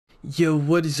Yo,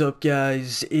 what is up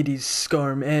guys? It is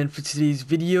Skaarm, and for today's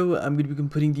video, I'm going to be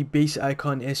putting the base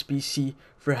icon SBC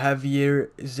for Javier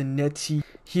Zanetti.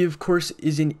 He of course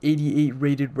is an 88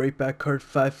 rated right back card,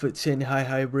 5'10",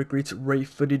 high work rates, right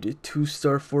footed,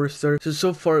 2-star, 4-star.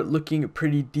 So far looking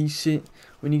pretty decent.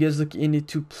 When you guys look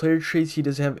into player traits, he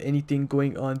doesn't have anything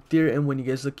going on there. And when you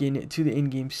guys look into the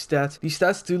in-game stats, the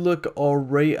stats do look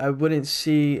alright. I wouldn't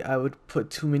say I would put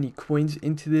too many coins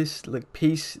into this. Like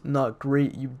pace, not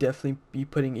great. You'd definitely be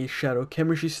putting a shadow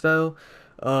chemistry style.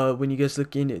 When you guys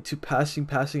look into passing,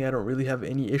 I don't really have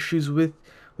any issues with.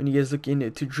 When you guys look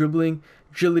into dribbling,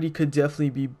 agility could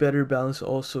definitely be better. Balance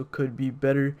also could be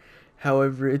better.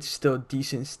 However, it's still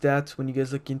decent stats. When you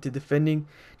guys look into defending,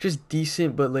 just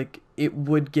decent, but like it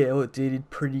would get outdated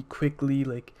pretty quickly.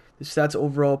 Like the stats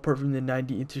overall, apart from the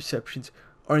 90 interceptions,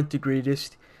 aren't the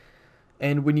greatest.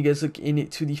 And when you guys look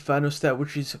into the final stat,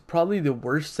 which is probably the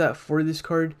worst stat for this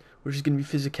card, which is going to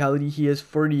be physicality, he has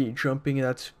 48 jumping, and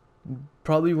that's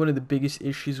probably one of the biggest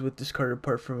issues with this card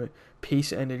apart from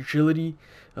pace and agility.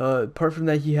 Apart from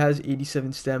that, he has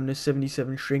 87 stamina,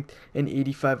 77 strength, and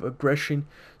 85 aggression.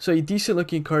 So a decent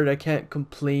looking card. I can't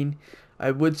complain. I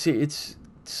would say it's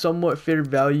somewhat fair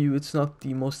value. It's not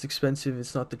the most expensive,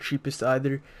 it's not the cheapest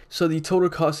either. So the total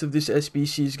cost of this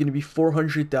SBC is going to be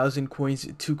 400,000 coins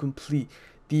to complete.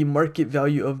 The market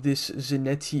value of this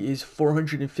Zanetti is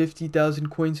 450,000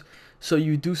 coins. So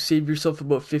you do save yourself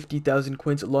about 50,000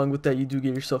 coins. Along with that, you do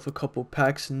get yourself a couple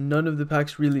packs. None of the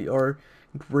packs really are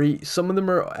great. Some of them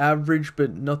are average,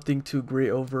 but nothing too great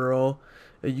overall.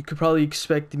 You could probably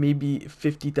expect maybe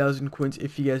 50,000 coins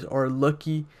if you guys are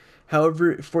lucky.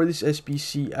 However, for this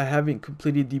SBC, I haven't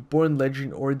completed the Born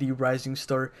Legend or the Rising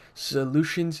Star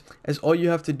solutions, as all you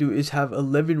have to do is have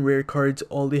 11 rare cards.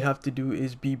 All they have to do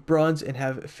is be bronze and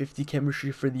have 50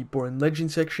 chemistry for the Born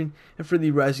Legend section, and for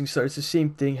the Rising Star, it's the same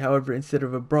thing. However, instead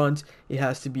of a bronze, it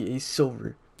has to be a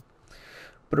silver.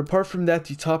 But apart from that,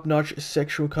 the top-notch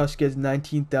section will cost you guys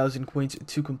 19,000 coins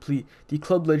to complete. The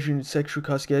Club Legend section will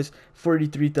cost you guys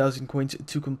 43,000 coins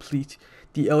to complete.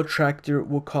 The L Tractor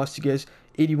will cost you guys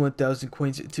 81,000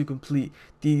 coins to complete.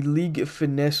 The League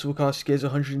Finesse will cost you guys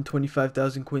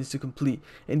 125,000 coins to complete.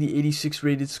 And the 86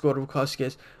 rated squad will cost you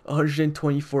guys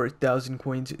 124,000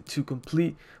 coins to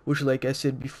complete, which, like I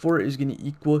said before, is going to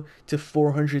equal to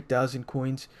 400,000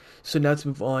 coins. So now to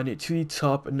move on to the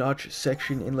top notch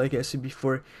section, and like I said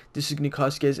before, this is going to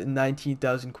cost you guys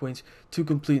 19,000 coins to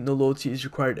complete. No loyalty is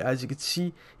required, as you can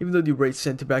see. Even though the right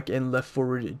center back and left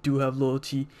forward do have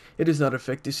loyalty, it does not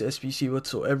affect this SBC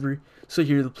whatsoever. So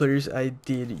here are the players I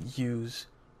did use.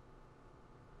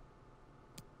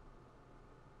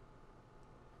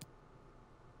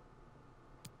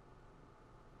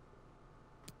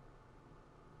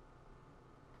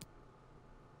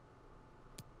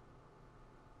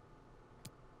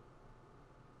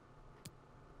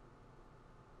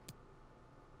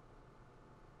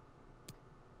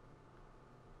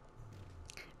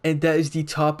 And that is the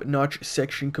top notch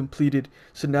section completed.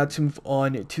 So now to move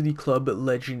on to the Club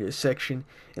Legend section.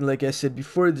 And like I said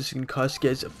before, this is going to cost you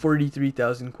guys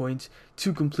 43,000 coins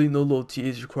to complete. No loyalty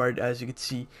is required, as you can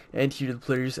see. And here are the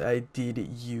players I did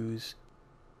use.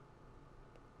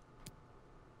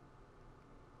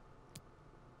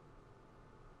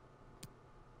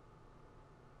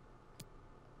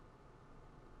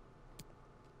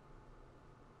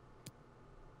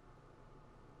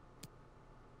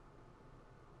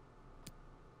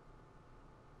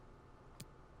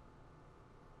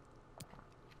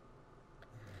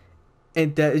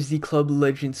 And that is the Club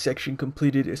Legends section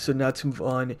completed. So now to move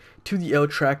on to the L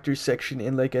Tractor section.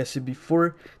 And like I said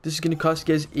before, this is going to cost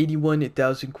you guys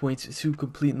 81,000 coins to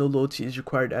complete. No loyalty is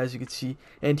required, as you can see.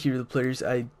 And here are the players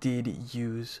I did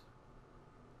use.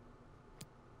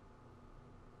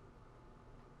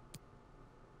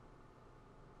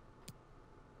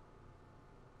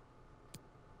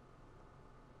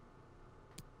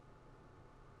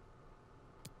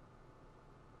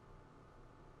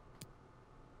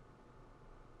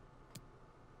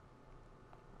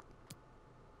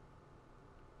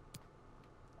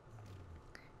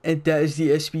 And that is the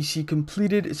SBC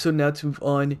completed. So now to move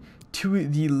on to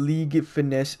the League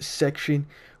Finesse section,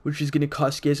 which is going to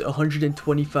cost you guys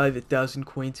 125,000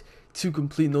 coins to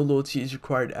complete. No loyalty is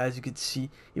required, as you can see.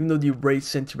 Even though the right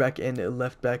center back and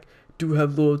left back do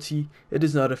have loyalty, it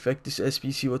does not affect this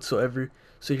SBC whatsoever.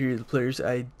 So here are the players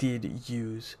I did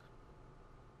use.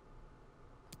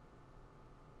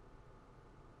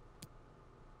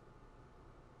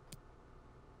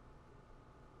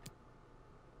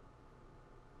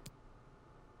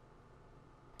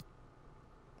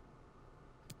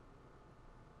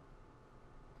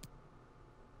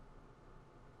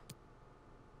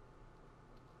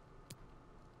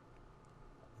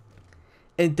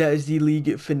 And that is the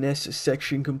league finesse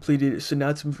section completed. So now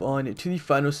let's move on to the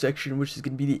final section, which is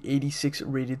going to be the 86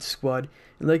 rated squad.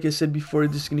 And like I said before,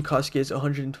 this is going to cost you guys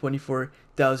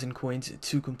 124,000 coins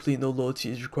to complete. No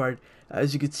loyalty is required.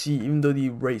 As you can see, even though the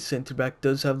right center back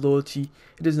does have loyalty,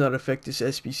 it does not affect this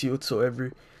SBC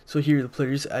whatsoever. So here are the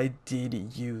players I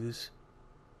did use.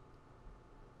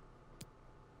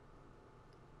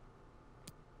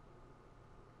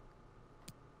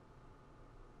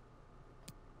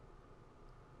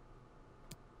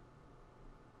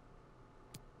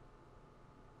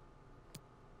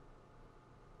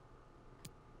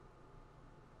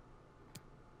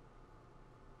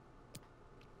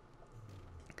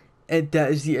 And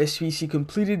that is the SBC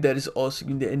completed. That is also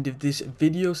going to the end of this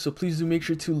video. So please do make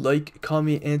sure to like,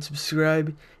 comment, and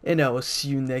subscribe. And I will see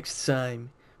you next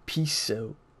time. Peace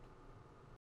out.